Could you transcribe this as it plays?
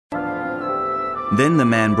Then the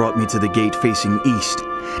man brought me to the gate facing east,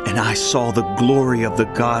 and I saw the glory of the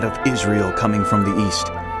God of Israel coming from the east.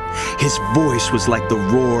 His voice was like the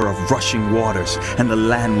roar of rushing waters, and the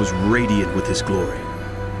land was radiant with his glory.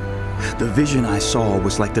 The vision I saw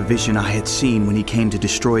was like the vision I had seen when he came to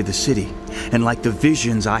destroy the city, and like the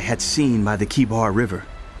visions I had seen by the Kibar River,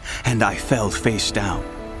 and I fell face down.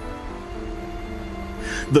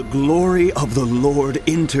 The glory of the Lord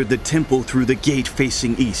entered the temple through the gate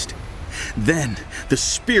facing east. Then the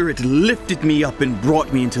Spirit lifted me up and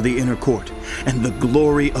brought me into the inner court, and the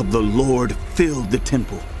glory of the Lord filled the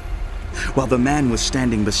temple. While the man was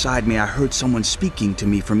standing beside me, I heard someone speaking to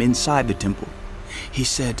me from inside the temple. He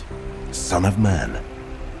said, "Son of man,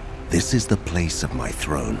 this is the place of my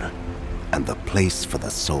throne, and the place for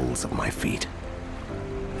the soles of my feet.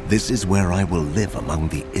 This is where I will live among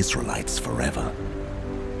the Israelites forever.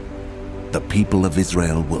 The people of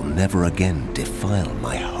Israel will never again defile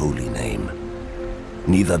my holy name,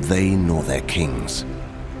 neither they nor their kings,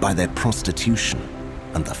 by their prostitution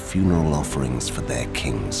and the funeral offerings for their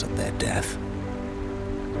kings at their death.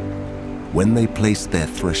 When they placed their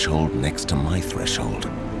threshold next to my threshold,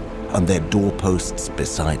 and their doorposts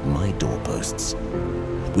beside my doorposts,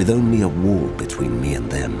 with only a wall between me and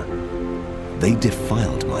them, they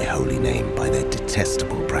defiled my holy name by their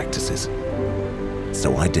detestable practices.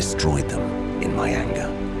 So I destroyed them in my anger.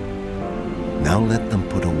 Now let them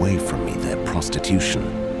put away from me their prostitution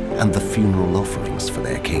and the funeral offerings for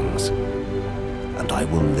their kings, and I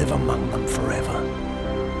will live among them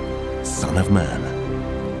forever. Son of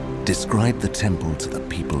man, describe the temple to the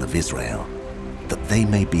people of Israel, that they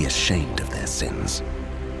may be ashamed of their sins.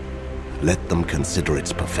 Let them consider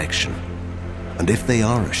its perfection, and if they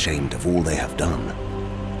are ashamed of all they have done,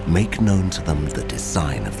 make known to them the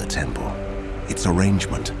design of the temple, its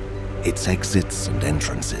arrangement, its exits and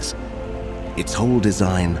entrances, its whole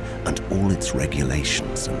design and all its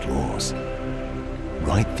regulations and laws.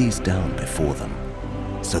 Write these down before them,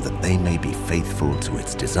 so that they may be faithful to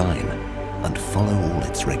its design and follow all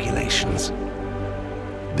its regulations.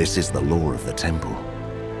 This is the law of the temple.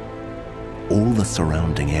 All the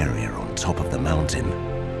surrounding area on top of the mountain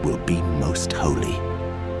will be most holy.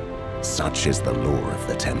 Such is the law of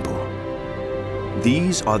the temple.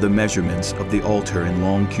 These are the measurements of the altar in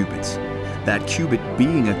long cubits, that cubit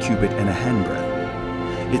being a cubit and a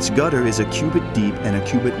handbreadth. Its gutter is a cubit deep and a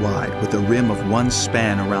cubit wide, with a rim of 1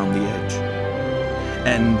 span around the edge.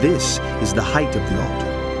 And this is the height of the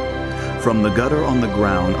altar. From the gutter on the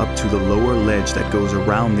ground up to the lower ledge that goes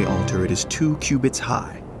around the altar, it is 2 cubits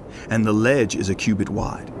high, and the ledge is a cubit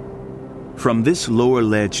wide. From this lower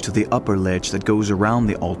ledge to the upper ledge that goes around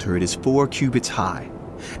the altar, it is 4 cubits high,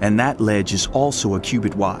 and that ledge is also a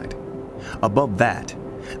cubit wide. Above that,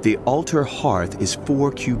 the altar hearth is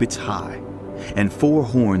 4 cubits high, and 4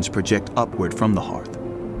 horns project upward from the hearth.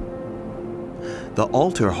 The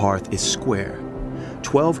altar hearth is square,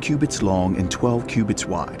 12 cubits long and 12 cubits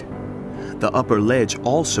wide. The upper ledge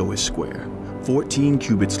also is square, 14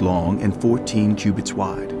 cubits long and 14 cubits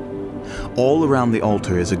wide. All around the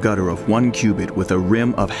altar is a gutter of 1 cubit with a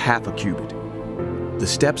rim of half a cubit. The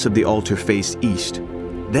steps of the altar faced east.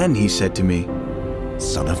 Then he said to me,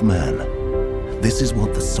 Son of man, this is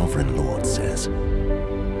what the sovereign Lord says.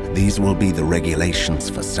 These will be the regulations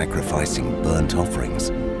for sacrificing burnt offerings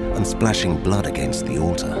and splashing blood against the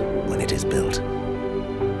altar when it is built.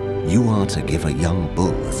 You are to give a young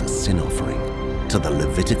bull as a sin offering to the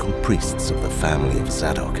Levitical priests of the family of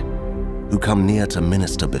Zadok, who come near to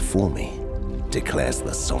minister before me, declares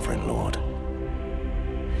the sovereign Lord.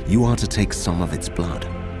 You are to take some of its blood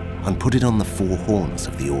and put it on the 4 horns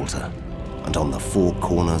of the altar, and on the 4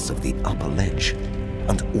 corners of the upper ledge,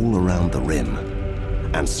 and all around the rim,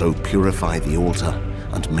 and so purify the altar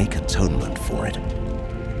and make atonement for it.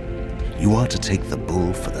 You are to take the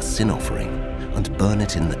bull for the sin offering and burn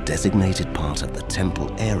it in the designated part of the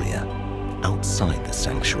temple area outside the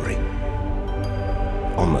sanctuary.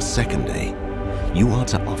 On the 2nd day, you are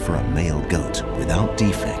to offer a male goat without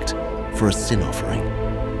defect for a sin offering,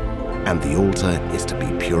 and the altar is to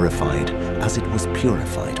be purified as it was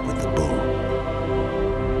purified with the bull.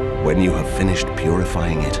 When you have finished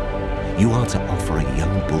purifying it, you are to offer a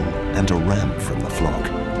young bull and a ram from the flock,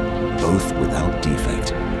 both without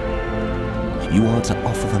defect. You are to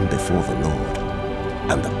offer them before the Lord,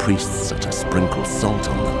 and the priests are to sprinkle salt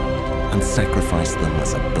on them and sacrifice them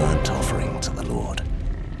as a burnt offering to the Lord.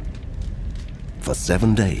 For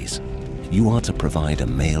 7 days, you are to provide a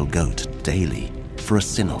male goat daily for a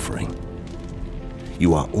sin offering.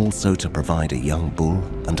 You are also to provide a young bull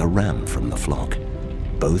and a ram from the flock,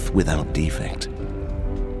 both without defect.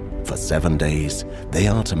 For 7 days, they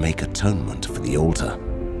are to make atonement for the altar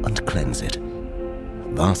and cleanse it,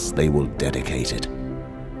 Thus they will dedicate it.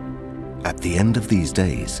 At the end of these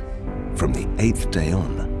days, from the 8th day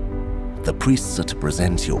on, the priests are to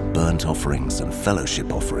present your burnt offerings and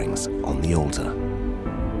fellowship offerings on the altar.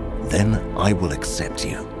 Then I will accept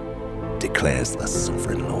you, declares the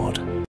Sovereign Lord.